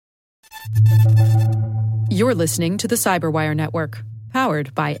You're listening to the Cyberwire Network,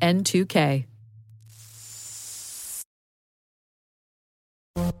 powered by N2K.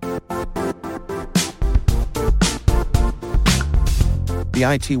 The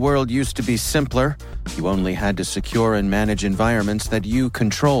IT world used to be simpler. You only had to secure and manage environments that you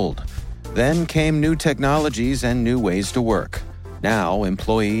controlled. Then came new technologies and new ways to work. Now,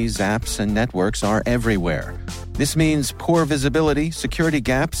 employees, apps, and networks are everywhere. This means poor visibility, security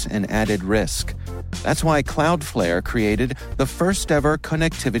gaps, and added risk. That's why Cloudflare created the first-ever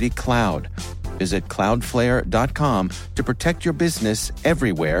connectivity cloud. Visit cloudflare.com to protect your business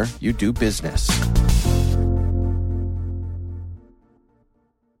everywhere you do business.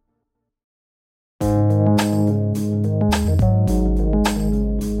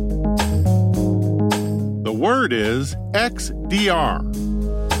 The word is XDR.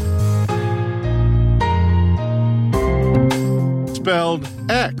 Spelled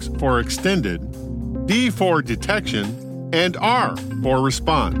X for extended, D for detection, and R for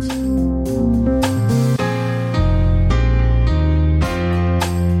response.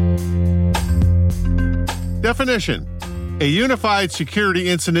 Definition: a unified security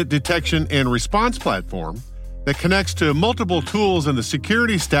incident detection and response platform that connects to multiple tools in the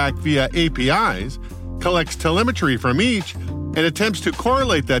security stack via APIs, collects telemetry from each, and attempts to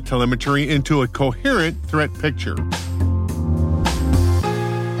correlate that telemetry into a coherent threat picture.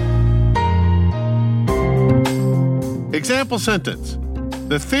 Example sentence: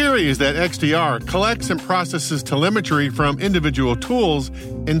 the theory is that XDR collects and processes telemetry from individual tools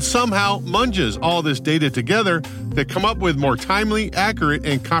and somehow munges all this data together to come up with more timely, accurate,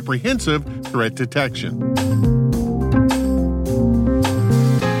 and comprehensive threat detection.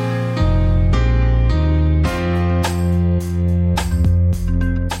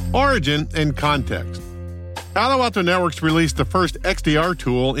 Origin and context. Palo Alto Networks released the first XDR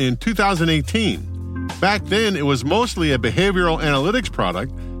tool in 2018. Back then, it was mostly a behavioral analytics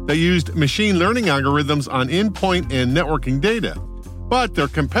product that used machine learning algorithms on endpoint and networking data. But their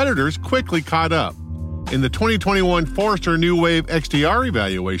competitors quickly caught up. In the 2021 Forrester New Wave XDR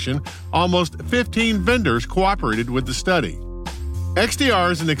evaluation, almost 15 vendors cooperated with the study.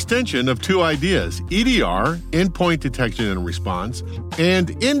 XDR is an extension of two ideas: EDR, endpoint detection and response, and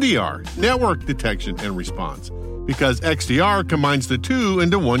NDR, network detection and response, because XDR combines the two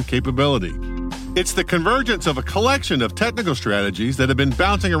into one capability. It's the convergence of a collection of technical strategies that have been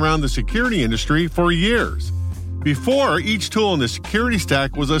bouncing around the security industry for years. Before, each tool in the security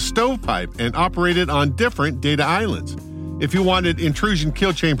stack was a stovepipe and operated on different data islands. If you wanted intrusion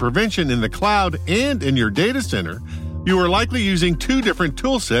kill chain prevention in the cloud and in your data center, you were likely using two different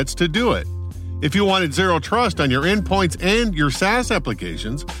tool sets to do it. If you wanted zero trust on your endpoints and your SaaS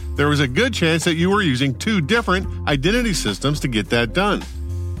applications, there was a good chance that you were using two different identity systems to get that done.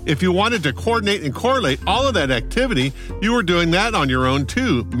 If you wanted to coordinate and correlate all of that activity, you were doing that on your own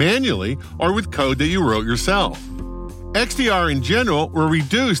too, manually or with code that you wrote yourself. XDR in general will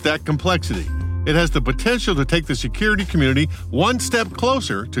reduce that complexity. It has the potential to take the security community one step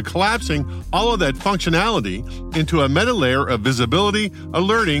closer to collapsing all of that functionality into a meta layer of visibility,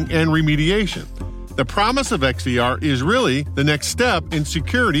 alerting, and remediation. The promise of XDR is really the next step in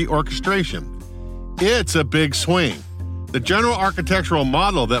security orchestration. It's a big swing. The general architectural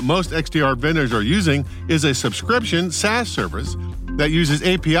model that most XDR vendors are using is a subscription SaaS service that uses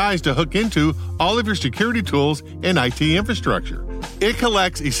APIs to hook into all of your security tools and IT infrastructure. It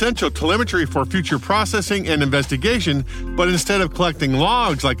collects essential telemetry for future processing and investigation, but instead of collecting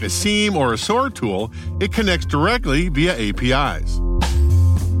logs like a SIEM or a SOAR tool, it connects directly via APIs.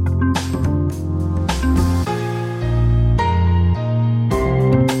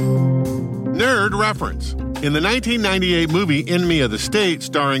 Nerd reference. In the 1998 movie Enemy of the State,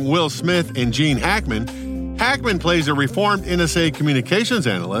 starring Will Smith and Gene Hackman, Hackman plays a reformed NSA communications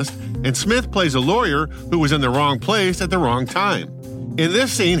analyst, and Smith plays a lawyer who was in the wrong place at the wrong time. In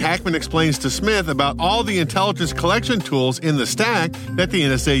this scene, Hackman explains to Smith about all the intelligence collection tools in the stack that the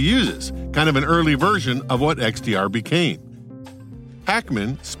NSA uses, kind of an early version of what XDR became.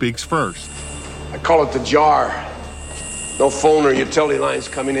 Hackman speaks first. I call it the jar. No phone or utility lines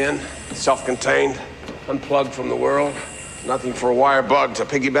coming in, self-contained, unplugged from the world, nothing for a wire bug to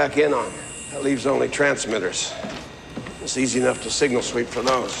piggyback in on. That leaves only transmitters. It's easy enough to signal sweep for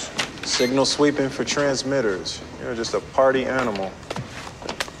those. Signal sweeping for transmitters. You're just a party animal.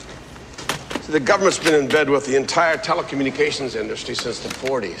 See, the government's been in bed with the entire telecommunications industry since the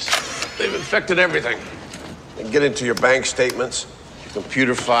 40s. They've infected everything. They get into your bank statements, your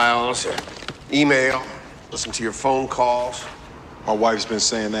computer files, your email, listen to your phone calls. My wife's been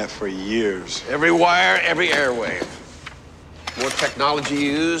saying that for years. Every wire, every airwave. The more technology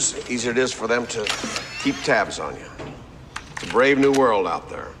you use, the easier it is for them to keep tabs on you. It's a brave new world out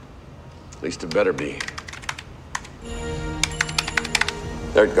there. At least it better be.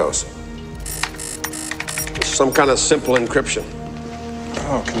 There it goes. It's some kind of simple encryption.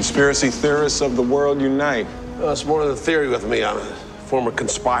 Oh, conspiracy theorists of the world unite. It's more than a theory with me. I'm a former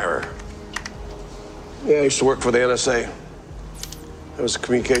conspirer. Yeah, I used to work for the NSA. I was a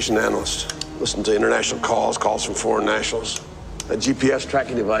communication analyst. Listened to international calls from foreign nationals. A GPS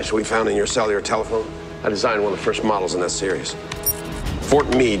tracking device we found in your cellular telephone. I designed one of the first models in that series. Fort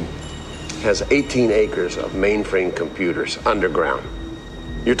Meade has 18 acres of mainframe computers underground.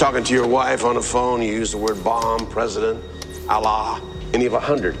 You're talking to your wife on the phone, you use the word bomb, president, Allah, any of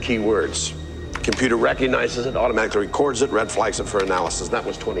 100 keywords. Computer recognizes it, automatically records it, red flags it for analysis. That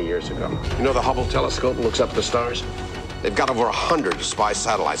was 20 years ago. You know the Hubble telescope looks up at the stars? They've got over 100 spy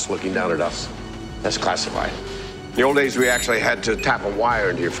satellites looking down at us. That's classified. In the old days, we actually had to tap a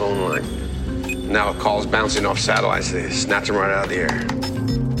wire into your phone line. Now calls bouncing off satellites, they snatch them right out of the air.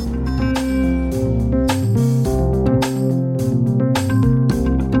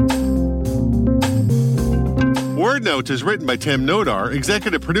 Word Notes is written by Tim Nodar,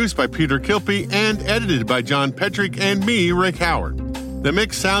 executive produced by Peter Kilpie, and edited by John Petrick and me, Rick Howard. The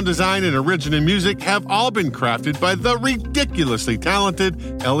mix, sound design, and original music have all been crafted by the ridiculously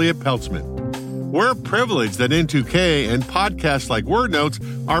talented Elliot Peltzman. We're privileged that N2K and podcasts like Word Notes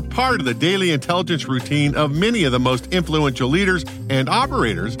are part of the daily intelligence routine of many of the most influential leaders and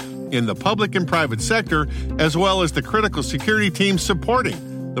operators in the public and private sector, as well as the critical security teams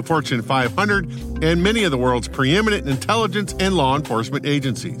supporting the Fortune 500 and many of the world's preeminent intelligence and law enforcement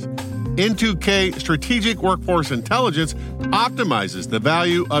agencies. N2K Strategic Workforce Intelligence optimizes the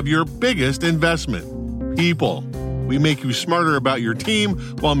value of your biggest investment, people. We make you smarter about your team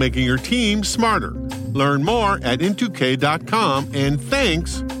while making your team smarter. Learn more at n2k.com, and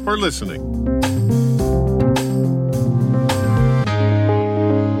thanks for listening.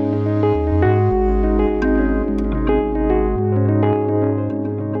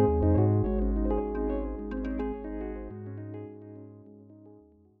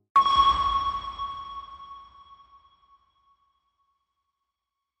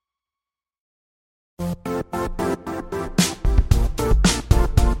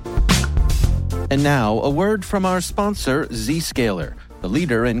 And now, a word from our sponsor, Zscaler, the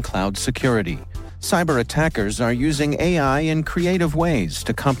leader in cloud security. Cyber attackers are using AI in creative ways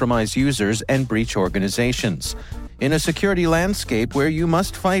to compromise users and breach organizations. In a security landscape where you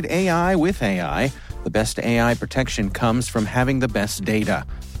must fight AI with AI, the best AI protection comes from having the best data.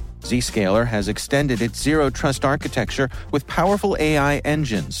 Zscaler has extended its zero-trust architecture with powerful AI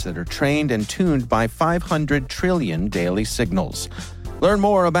engines that are trained and tuned by 500 trillion daily signals. Learn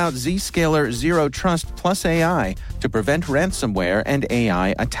more about Zscaler Zero Trust Plus AI to prevent ransomware and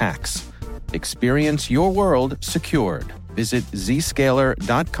AI attacks. Experience your world secured. Visit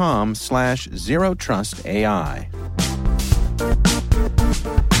zscaler.com/zerotrustai.